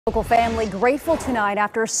Local family grateful tonight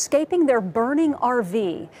after escaping their burning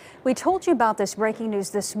RV. We told you about this breaking news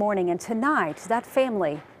this morning, and tonight that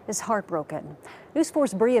family is heartbroken. News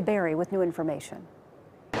 4's Bria Berry with new information.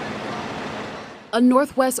 A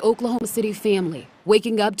Northwest Oklahoma City family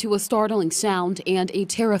waking up to a startling sound and a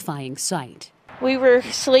terrifying sight. We were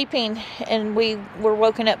sleeping and we were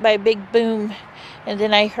woken up by a big boom, and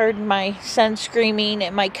then I heard my son screaming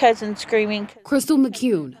and my cousin screaming. Crystal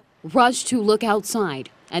McCune rushed to look outside,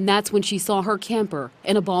 and that's when she saw her camper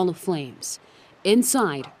in a ball of flames.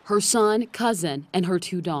 Inside, her son, cousin, and her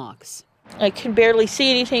 2 dogs. I could barely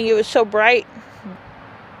see anything. It was so bright.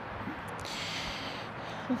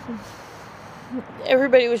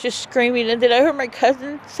 Everybody was just screaming, and then I heard my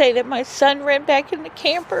cousin say that my son ran back in the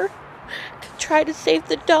camper to try to save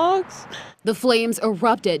the dogs. The flames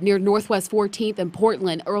erupted near Northwest 14th and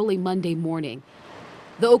Portland early Monday morning.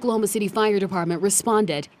 The Oklahoma City Fire Department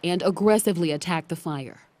responded and aggressively attacked the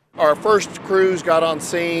fire. Our first crews got on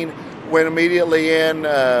scene, went immediately in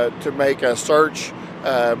to make a search,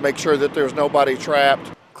 make sure that there was nobody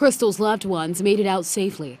trapped. Crystal's loved ones made it out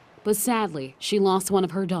safely, but sadly, she lost one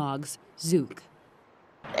of her dogs, Zook.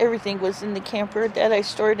 Everything was in the camper that I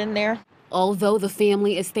stored in there. Although the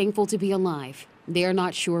family is thankful to be alive, they are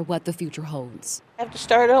not sure what the future holds. I have to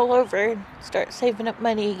start all over and start saving up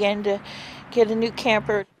money again to get a new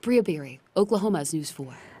camper. Bria Berry, Oklahoma's News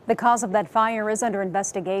 4. The cause of that fire is under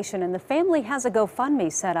investigation, and the family has a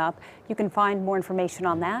GoFundMe set up. You can find more information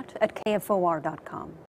on that at KFOR.com.